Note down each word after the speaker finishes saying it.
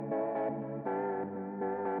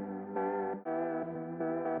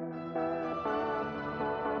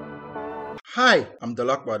Hi, I'm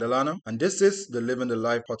Dalak Badalano, and this is the Living the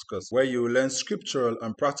Life podcast, where you will learn scriptural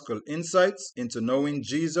and practical insights into knowing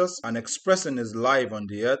Jesus and expressing his life on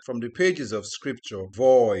the earth from the pages of scripture,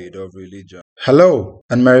 void of religion. Hello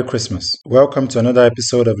and Merry Christmas. Welcome to another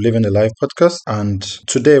episode of Living the Life podcast, and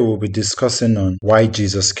today we'll be discussing on why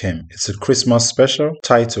Jesus came. It's a Christmas special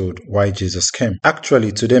titled Why Jesus Came.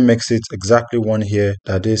 Actually, today makes it exactly 1 year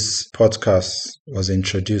that this podcast was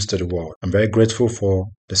introduced to the world. I'm very grateful for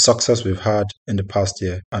the success we've had in the past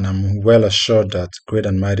year, and I'm well assured that great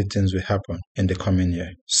and mighty things will happen in the coming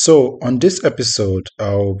year. So on this episode,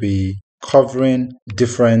 I'll be covering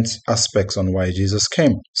different aspects on why Jesus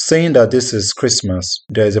came. Saying that this is Christmas,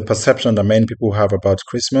 there is a perception that many people have about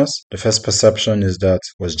Christmas. The first perception is that,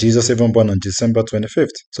 was Jesus even born on December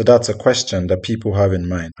 25th? So that's a question that people have in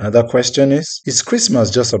mind. Another question is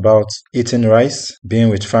Christmas just about eating rice, being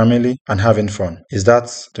with family, and having fun? Is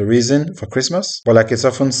that the reason for Christmas? But like it's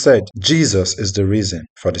often said, Jesus is the reason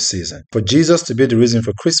for the season. For Jesus to be the reason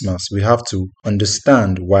for Christmas, we have to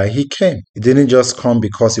understand why he came. He didn't just come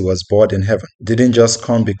because he was born in heaven. It didn't just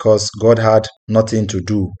come because God had nothing to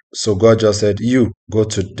do. So God just said, you go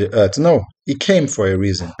to the earth. No, he came for a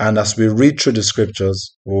reason. And as we read through the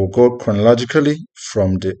scriptures, we'll go chronologically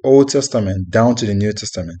from the Old Testament down to the New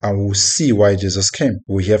Testament, and we'll see why Jesus came.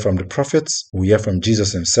 We'll hear from the prophets, we'll hear from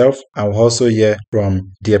Jesus himself, and we'll also hear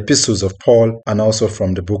from the epistles of Paul and also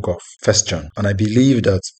from the book of 1 John. And I believe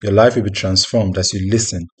that your life will be transformed as you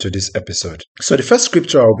listen to this episode. So the first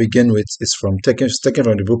scripture I'll begin with is taken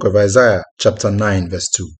from the book of Isaiah chapter 9 verse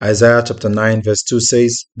 2. Isaiah chapter 9 verse 2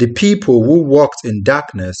 says, "The people who walked in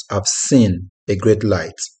darkness have seen a great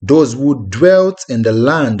light. Those who dwelt in the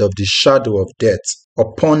land of the shadow of death,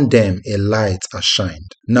 upon them a light has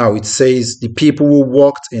shined." Now it says the people who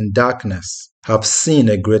walked in darkness have seen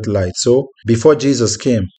a great light. So before Jesus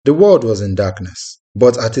came, the world was in darkness.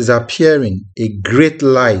 But at his appearing, a great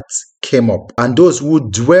light came up, and those who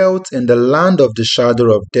dwelt in the land of the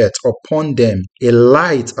shadow of death, upon them a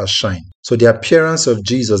light has shined. So the appearance of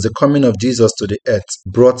Jesus, the coming of Jesus to the earth,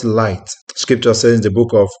 brought light. Scripture says in the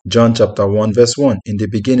book of John chapter 1 verse 1, "In the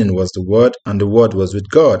beginning was the Word, and the Word was with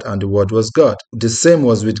God, and the Word was God." The same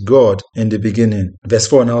was with God in the beginning. Verse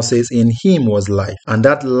 4 now says, "In him was life, and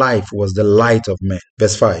that life was the light of men."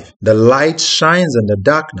 Verse 5, "The light shines in the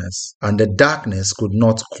darkness, and the darkness could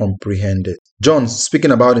not comprehend it." John,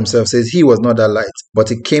 speaking about himself, says he was not that light, but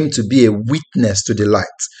he came to be a witness to the light.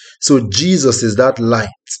 So Jesus is that light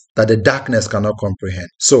that the darkness cannot comprehend.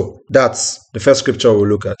 So that's the first scripture we'll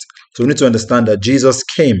look at. So we need to understand that Jesus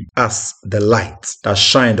came as the light that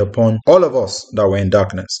shined upon all of us that were in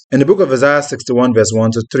darkness. In the book of Isaiah 61 verse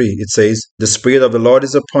 1 to 3, it says, "The Spirit of the Lord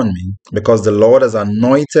is upon me, because the Lord has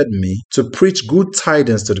anointed me to preach good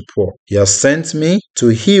tidings to the poor. He has sent me to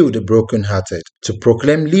heal the brokenhearted, to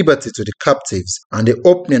proclaim liberty to the captives, and the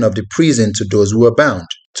opening of the prison to those who are bound,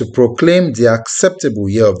 to proclaim the acceptable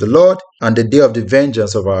year of the Lord and the day of the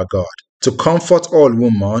vengeance of our God, to comfort all who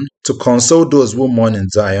mourn, to console those who mourn in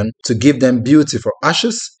Zion, to give them beauty for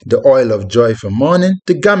ashes, the oil of joy for mourning,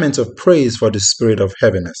 the garment of praise for the spirit of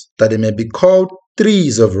heaviness, that they may be called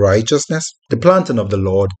trees of righteousness, the planting of the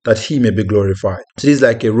Lord, that he may be glorified." So this is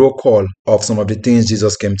like a roll call of some of the things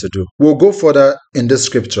Jesus came to do. We'll go further in this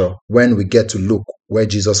scripture when we get to Luke, where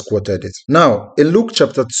Jesus quoted it. Now, in Luke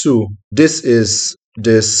chapter 2, this is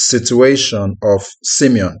the situation of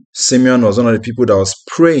Simeon. Simeon was one of the people that was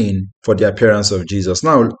praying for the appearance of Jesus.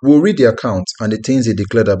 Now, we'll read the account and the things he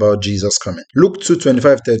declared about Jesus coming. Luke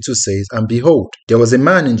 2:25-32 says, "And behold, there was a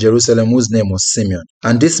man in Jerusalem whose name was Simeon.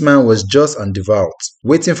 And this man was just and devout,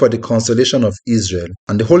 waiting for the consolation of Israel.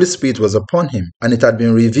 And the Holy Spirit was upon him. And it had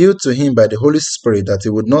been revealed to him by the Holy Spirit that he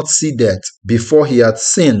would not see death before he had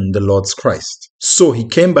seen the Lord's Christ. So he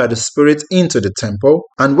came by the Spirit into the temple,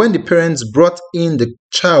 and when the parents brought in the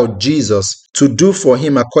child Jesus to do for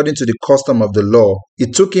him according to the custom of the law, he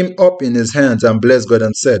took him up in his hands and blessed God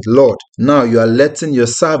and said, 'Lord, now you are letting your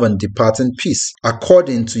servant depart in peace,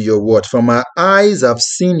 according to your word. For my eyes have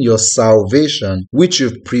seen your salvation, which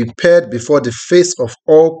you've prepared before the face of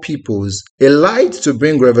all peoples, a light to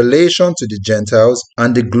bring revelation to the Gentiles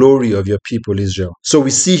and the glory of your people Israel.'" So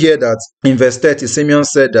we see here that in verse 30, Simeon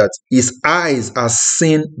said that his eyes have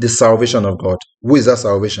seen the salvation of God. Who is that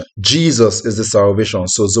salvation? Jesus is the salvation,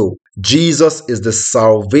 sozo. Jesus is the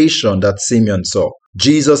salvation that Simeon saw.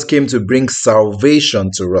 Jesus came to bring salvation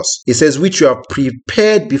to us. It says, "which you have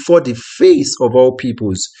prepared before the face of all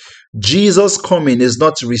peoples." Jesus' coming is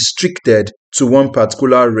not restricted to one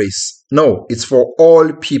particular race. No, it's for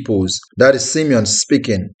all peoples. That is Simeon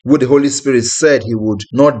speaking, who the Holy Spirit said he would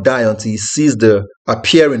not die until he sees the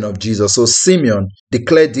appearing of Jesus. So Simeon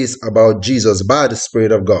declared this about Jesus by the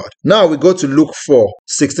Spirit of God. Now we go to Luke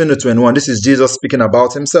 4:16-21. This is Jesus speaking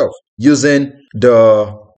about himself using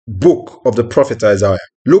the book of the prophet Isaiah.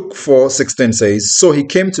 Luke 4:16 says, "So he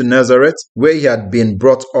came to Nazareth, where he had been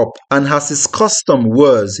brought up, and as his custom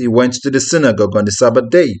was, he went to the synagogue on the Sabbath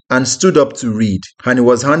day, and stood up to read. And he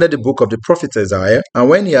was handed the book of the prophet Isaiah, and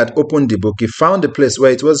when he had opened the book, he found the place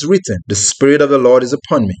where it was written, 'The Spirit of the Lord is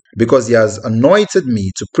upon me, because he has anointed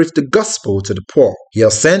me to preach the gospel to the poor. He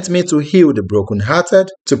has sent me to heal the brokenhearted,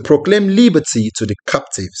 to proclaim liberty to the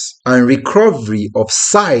captives, and recovery of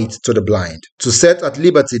sight to the blind, to set at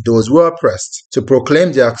liberty those who are oppressed, to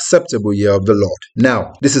proclaim the acceptable year of the Lord.'"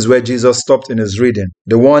 Now, this is where Jesus stopped in his reading.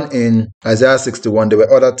 The one in Isaiah 61, there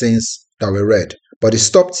were other things that were read, but he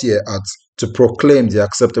stopped here at to proclaim the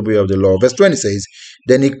acceptable year of the Lord. Verse 20 says,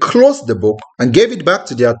 "Then he closed the book and gave it back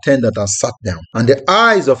to the attendant and sat down. And the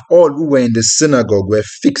eyes of all who were in the synagogue were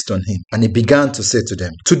fixed on him. And he began to say to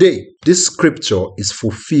them, 'Today, this scripture is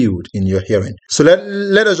fulfilled in your hearing.'" So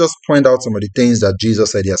let us just point out some of the things that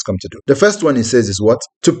Jesus said he has come to do. The first one he says is what?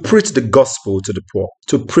 To preach the gospel to the poor.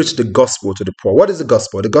 To preach the gospel to the poor. What is the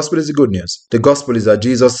gospel? The gospel is the good news. The gospel is that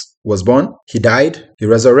Jesus was born, he died, he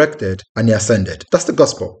resurrected, and he ascended. That's the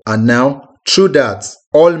gospel. And now, through that,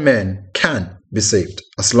 all men can be saved.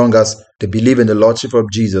 As long as they believe in the Lordship of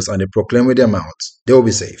Jesus and they proclaim with their mouths, they will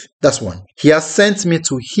be saved. That's one. He has sent me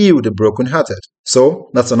to heal the brokenhearted. So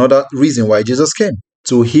that's another reason why Jesus came.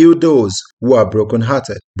 To heal those who are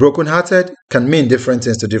brokenhearted. Brokenhearted can mean different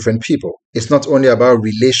things to different people. It's not only about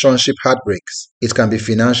relationship heartbreaks. It can be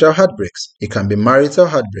financial heartbreaks. It can be marital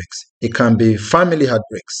heartbreaks. It can be family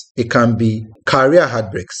heartbreaks. It can be career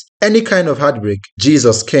heartbreaks. Any kind of heartbreak,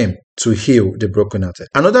 Jesus came to heal the brokenhearted.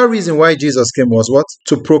 Another reason why Jesus came was what?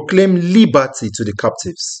 To proclaim liberty to the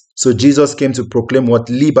captives. So Jesus came to proclaim what?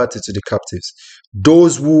 Liberty to the captives.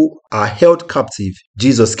 Those who are held captive,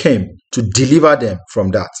 Jesus came to deliver them from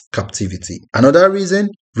that captivity. Another reason,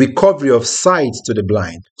 recovery of sight to the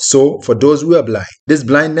blind. So for those who are blind, this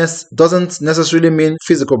blindness doesn't necessarily mean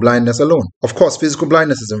physical blindness alone. Of course, physical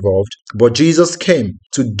blindness is involved, but Jesus came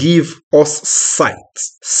to give us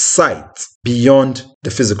sight beyond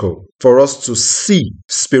the physical, for us to see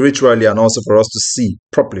spiritually and also for us to see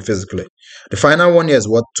properly physically. The final one here is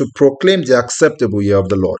what? To proclaim the acceptable year of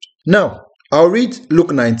the Lord. Now, I'll read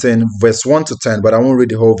Luke 19, verse 1-10, but I won't read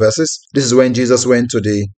the whole verses. This is when Jesus when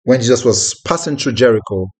Jesus was passing through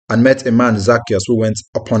Jericho and met a man, Zacchaeus, who went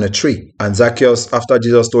upon a tree. And Zacchaeus, after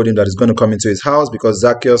Jesus told him that he's going to come into his house, because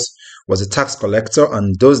Zacchaeus was a tax collector,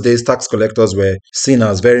 and those days tax collectors were seen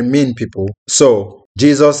as very mean people. So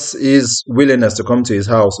Jesus' willingness to come to his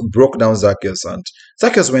house broke down Zacchaeus, and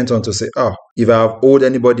Zacchaeus went on to say, if I have owed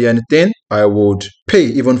anybody anything, I would pay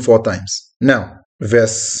even 4 times. Now,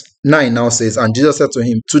 verse 9 now says, "And Jesus said to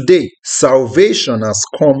him, 'Today salvation has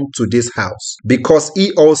come to this house, because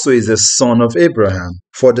he also is a son of Abraham.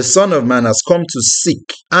 For the Son of Man has come to seek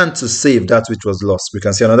and to save that which was lost.'" We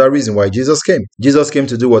can see another reason why Jesus came. Jesus came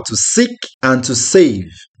to do what? To seek and to save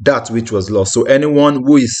that which was lost. So anyone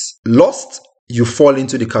who is lost, you fall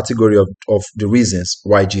into the category of the reasons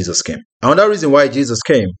why Jesus came. Another reason why Jesus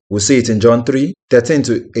came, we see it in John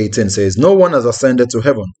 3:13-18 says, "No one has ascended to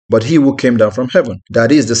heaven, but he who came down from heaven,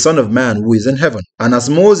 that is the Son of Man who is in heaven. And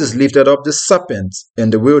as Moses lifted up the serpent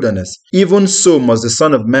in the wilderness, even so must the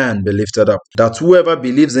Son of Man be lifted up, that whoever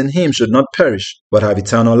believes in him should not perish, but have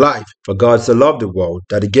eternal life. For God so loved the world,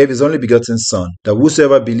 that he gave his only begotten Son, that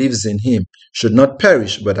whosoever believes in him should not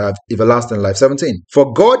perish, but have everlasting life." 17.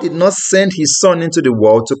 "For God did not send his Son into the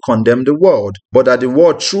world to condemn the world, but that the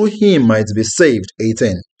world through him might be saved."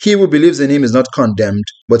 18. "He who believes in him is not condemned,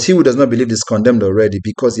 but he who does not believe is condemned already,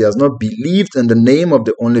 because he has not believed in the name of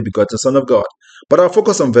the only begotten Son of God." But I'll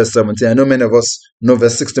focus on verse 17. I know many of us know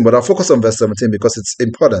verse 16, but I'll focus on verse 17 because it's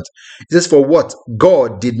important. It says, "For what?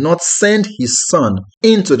 God did not send his Son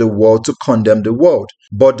into the world to condemn the world,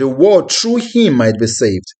 but the world through him might be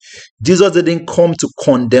saved." Jesus didn't come to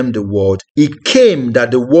condemn the world. He came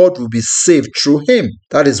that the world will be saved through him.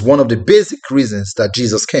 That is one of the basic reasons that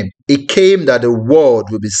Jesus came. He came that the world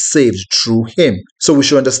will be saved through him. So we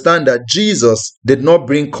should understand that Jesus did not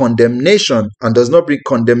bring condemnation and does not bring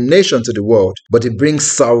condemnation to the world, but he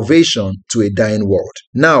brings salvation to a dying world.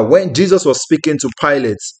 Now, when Jesus was speaking to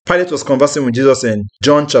Pilate, Pilate was conversing with Jesus in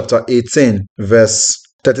John chapter 18, verse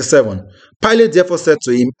 37. Pilate therefore said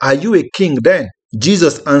to him, "Are you a king then?"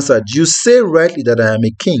 Jesus answered, "You say rightly that I am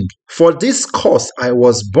a king. For this cause I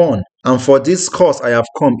was born, And for this cause I have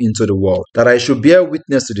come into the world, that I should bear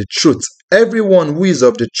witness to the truth. Everyone who is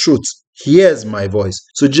of the truth hears my voice.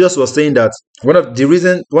 So Jesus was saying that one of the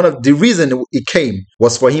reason he came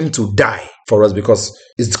was for him to die for us, because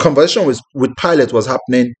his conversation with Pilate was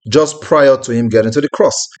happening just prior to him getting to the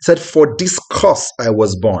cross. He said, for this cause I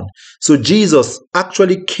was born. So Jesus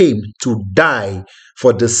actually came to die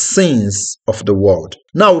for the sins of the world.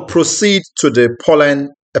 Now we proceed to the Pauline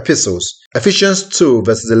epistles. Ephesians 2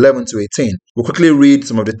 verses 11 to 18. We'll quickly read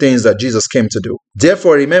some of the things that Jesus came to do.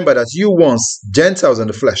 Therefore remember that you once, Gentiles in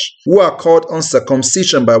the flesh, who are called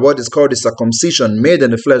uncircumcision by what is called the circumcision made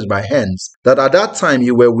in the flesh by hands, that at that time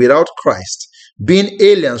you were without Christ, being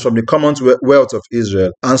aliens from the commonwealth of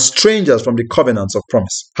Israel, and strangers from the covenants of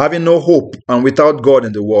promise, having no hope and without God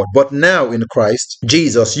in the world. But now in Christ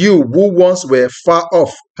Jesus, you who once were far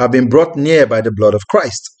off have been brought near by the blood of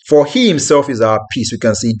Christ. For he himself is our peace. We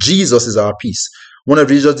can see Jesus is our peace. One of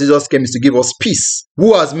the reasons Jesus came is to give us peace,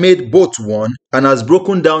 who has made both one and has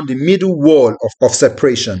broken down the middle wall of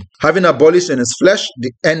separation, having abolished in his flesh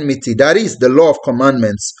the enmity, that is, the law of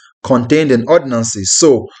commandments contained in ordinances,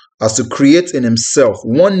 so as to create in himself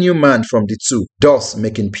one new man from the two, thus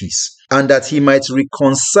making peace, and that he might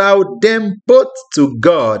reconcile them both to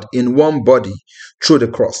God in one body through the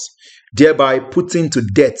cross, thereby putting to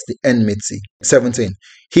death the enmity. 17.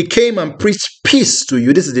 He came and preached peace to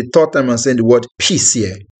you. This is the third time I'm saying the word peace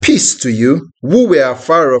here. Peace to you who were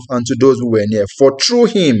afar off and to those who were near. For through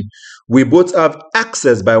him we both have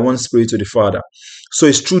access by one Spirit to the Father. So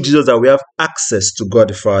it's through Jesus that we have access to God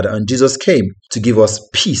the Father. And Jesus came to give us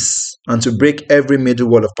peace and to break every middle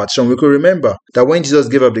wall of partition. We could remember that when Jesus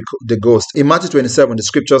gave up the ghost, in Matthew 27, the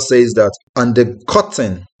scripture says that, and the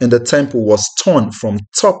curtain in the temple was torn from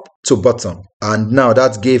top to bottom. And now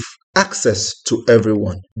that gave access to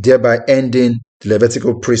everyone, thereby ending the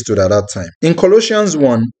Levitical priesthood at that time. In Colossians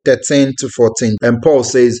 1:13 to 14, and Paul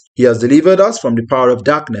says, he has delivered us from the power of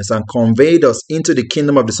darkness and conveyed us into the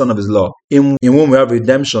kingdom of the Son of his love, in whom we have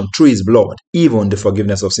redemption through his blood, even the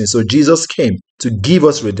forgiveness of sins. So Jesus came to give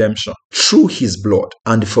us redemption through his blood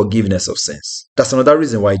and the forgiveness of sins. That's another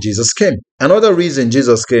reason why Jesus came. Another reason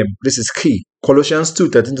Jesus came, this is key. Colossians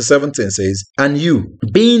 2:13 to 17 says, and you,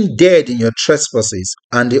 being dead in your trespasses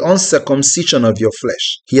and the uncircumcision of your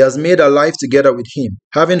flesh, he has made alive together with him,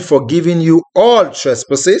 having forgiven you all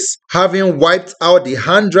trespasses, having wiped out the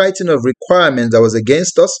handwriting of requirements that was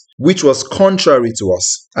against us, which was contrary to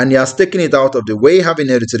us. And he has taken it out of the way, having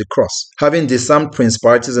nailed it to the cross. Having disarmed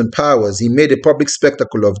principalities and powers, he made a public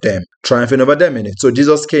spectacle of them, triumphing over them in it. So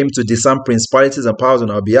Jesus came to disarm principalities and powers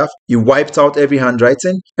on our behalf. He wiped out every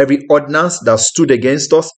handwriting, every ordinance that stood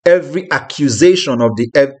against us, every accusation of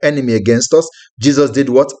the enemy against us. Jesus did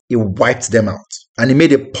what? He wiped them out. And he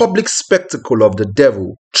made a public spectacle of the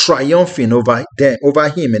devil, triumphing over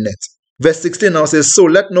him in it. Verse 16 now says, so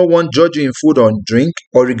let no one judge you in food or drink,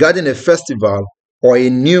 or regarding a festival, or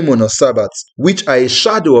a new moon or Sabbath, which are a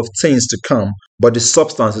shadow of things to come, but the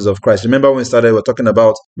substances of Christ. Remember when we started, we were talking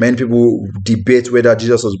about many people debate whether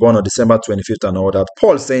Jesus was born on December 25th and all that.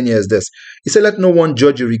 Paul saying here is this. He said, let no one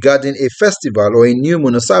judge you regarding a festival or a new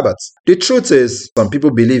moon or Sabbath. The truth is, some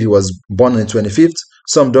people believe he was born on the 25th.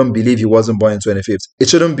 Some don't believe he wasn't born on the 25th. It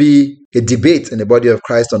shouldn't be a debate in the body of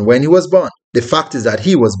Christ on when he was born. The fact is that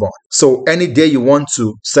he was born. So any day you want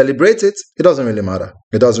to celebrate it, it doesn't really matter.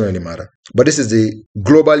 It doesn't really matter. But this is the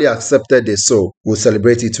globally accepted day, so we'll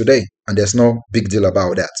celebrate it today. And there's no big deal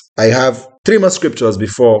about that. I have 3 more scriptures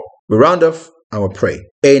before we round off and we'll pray.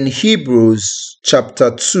 In Hebrews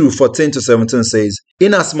chapter 2, 14 to 17 says,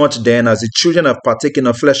 inasmuch then as the children have partaken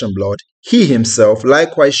of flesh and blood, he himself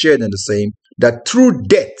likewise shared in the same, that through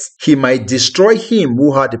death he might destroy him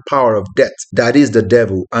who had the power of death, that is the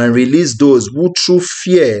devil, and release those who through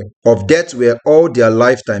fear of death were all their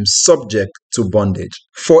lifetime subject to bondage.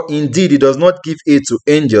 For indeed he does not give aid to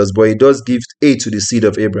angels, but he does give aid to the seed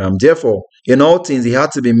of Abraham. Therefore, in all things he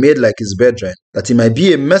had to be made like his brethren, that he might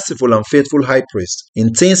be a merciful and faithful high priest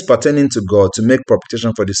in things pertaining to God, to make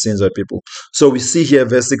propitiation for the sins of people. So we see here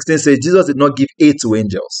verse 16 says Jesus did not give aid to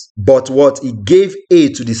angels, but what? He gave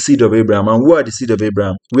aid to the seed of Abraham. And who are the seed of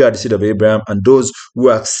Abraham? We are the seed of Abraham, and those who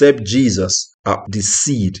accept Jesus are the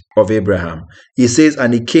seed of Abraham. He says,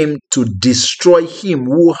 and he came to destroy him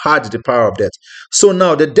who had the power of death. So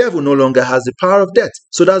now the devil no longer has the power of death.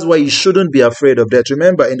 So that's why you shouldn't be afraid of death.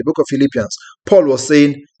 Remember in the book of Philippians, Paul was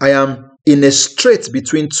saying, I am in a strait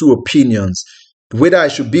between two opinions, whether I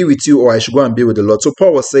should be with you or I should go and be with the Lord. So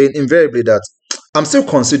Paul was saying invariably that I'm still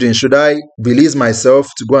considering, should I release myself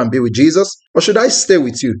to go and be with Jesus, or should I stay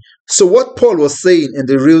with you? So what Paul was saying in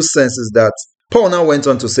the real sense is that Paul now went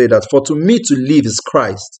on to say that, for to me to live is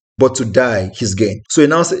Christ, but to die is gain. So he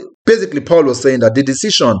now said, Basically, Paul was saying that the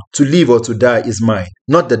decision to live or to die is mine,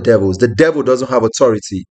 not the devil's. The devil doesn't have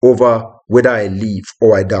authority over whether I live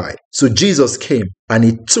or I die. So Jesus came and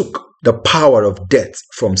he took the power of death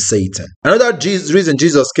from Satan. Another reason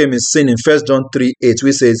Jesus came is seen in 1 John 3:8,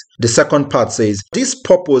 which says, the second part says, this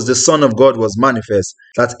purpose the Son of God was manifest,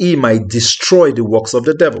 that he might destroy the works of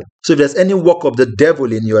the devil. So if there's any work of the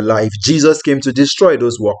devil in your life, Jesus came to destroy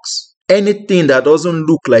those works. Anything that doesn't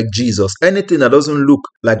look like Jesus, anything that doesn't look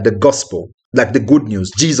like the gospel, like the good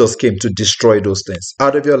news, Jesus came to destroy those things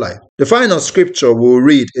out of your life. The final scripture we'll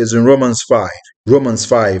read is in Romans 5. Romans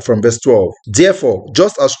 5 from verse 12. Therefore,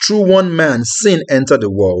 just as through one man sin entered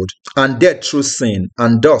the world, and death through sin,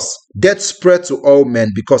 and thus death spread to all men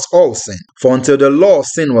because all sin. For until the law,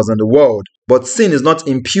 sin was in the world, but sin is not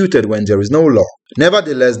imputed when there is no law.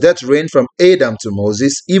 Nevertheless, death reigned from Adam to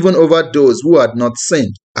Moses, even over those who had not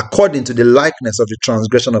sinned, according to the likeness of the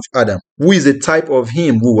transgression of Adam, who is a type of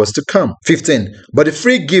him who was to come. 15. But the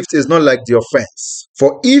free gift is not like the offense.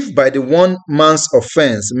 For if by the one man's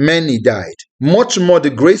offense many died, much more the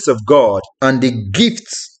grace of God and the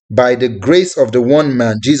gifts by the grace of the one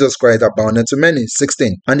man, Jesus Christ, abounded to many.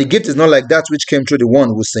 16. And the gift is not like that which came through the one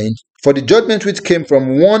who sinned. For the judgment which came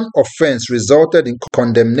from one offense resulted in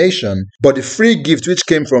condemnation, but the free gift which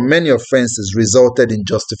came from many offenses resulted in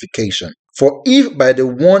justification. For if by the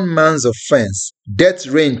one man's offense death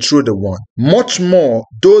reigned through the one, much more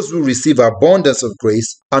those who receive abundance of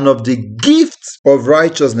grace and of the gift of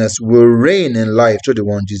righteousness will reign in life through the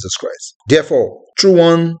one Jesus Christ. Therefore, through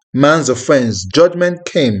one man's offense, judgment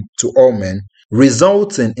came to all men,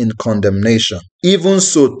 resulting in condemnation. Even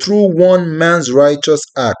so, through one man's righteous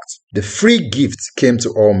act, the free gift came to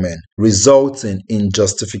all men, resulting in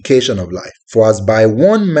justification of life. For as by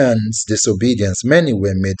one man's disobedience many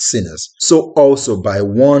were made sinners, so also by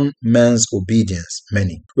one man's obedience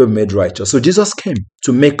many were made righteous. So Jesus came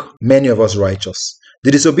to make many of us righteous.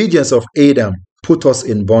 The disobedience of Adam put us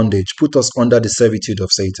in bondage, put us under the servitude of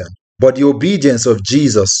Satan. But the obedience of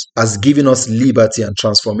Jesus has given us liberty and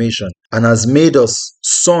transformation and has made us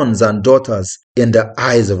sons and daughters in the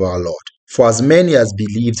eyes of our Lord. For as many as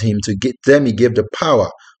believed him, to them he gave the power,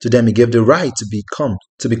 to them he gave the right to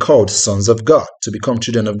be called sons of God, to become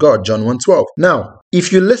children of God. John 1:12. Now,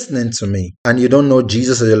 if you're listening to me and you don't know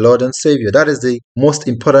Jesus as your Lord and Savior, that is the most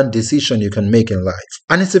important decision you can make in life.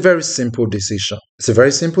 And it's a very simple decision. It's a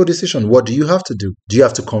very simple decision. What do you have to do? Do you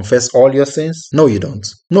have to confess all your sins? No, you don't.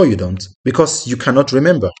 No, you don't. Because you cannot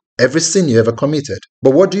remember every sin you ever committed.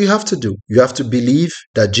 But what do you have to do? You have to believe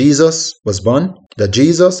that Jesus was born, that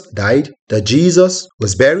Jesus died, that Jesus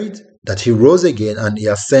was buried, that he rose again and he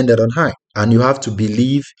ascended on high. And you have to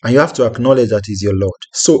believe and you have to acknowledge that he's your Lord.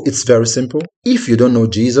 So it's very simple. If you don't know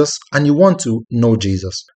Jesus and you want to know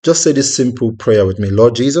Jesus, just say this simple prayer with me.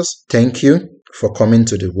 Lord Jesus, thank you for coming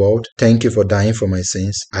to the world. Thank you for dying for my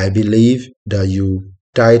sins. I believe that you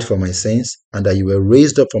died for my sins and that you were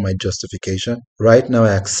raised up for my justification. Right now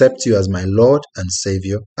I accept you as my Lord and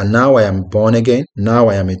Savior. And now I am born again. Now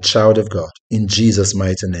I am a child of God. In Jesus'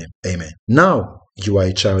 mighty name, amen. Now you are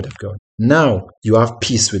a child of God. Now you have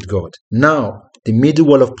peace with God. Now the middle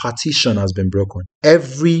wall of partition has been broken.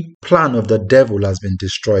 Every plan of the devil has been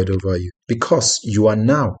destroyed over you because you are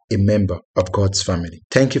now a member of God's family.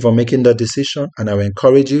 Thank you for making that decision, and I will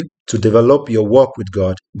encourage you to develop your walk with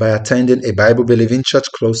God by attending a Bible-believing church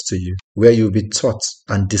close to you where you'll be taught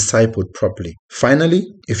and discipled properly. Finally,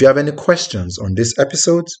 if you have any questions on this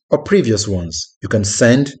episode or previous ones, you can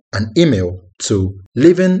send an email to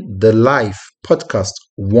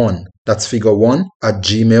livingthelifepodcast1, that's figure 1,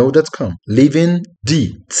 @gmail.com. Living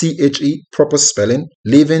the proper spelling,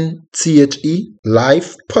 living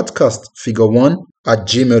life podcast figure 1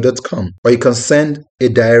 @gmail.com. Or you can send a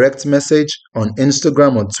direct message on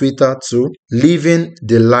Instagram or Twitter to Living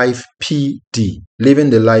the Life PD,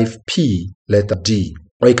 Living the Life P, letter D.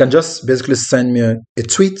 Or you can just basically send me a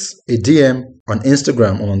tweet, a DM on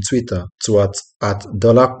Instagram or on Twitter to at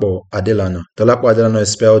Dolapo Adelana. Dolapo Adelana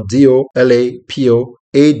is spelled DOLAPO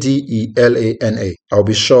ADELANA. I'll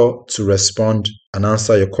be sure to respond and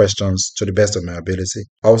answer your questions to the best of my ability.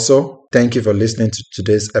 Also, thank you for listening to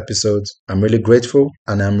today's episode. I'm really grateful,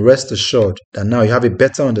 and I'm rest assured that now you have a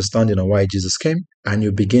better understanding of why Jesus came, and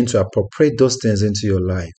you begin to appropriate those things into your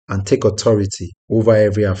life and take authority over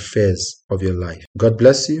every affairs of your life. God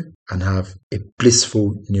bless you and have a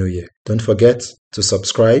blissful new year. Don't forget to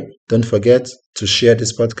subscribe. Don't forget to share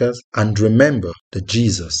this podcast. And remember that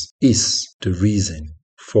Jesus is the reason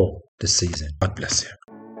for the season. God bless you.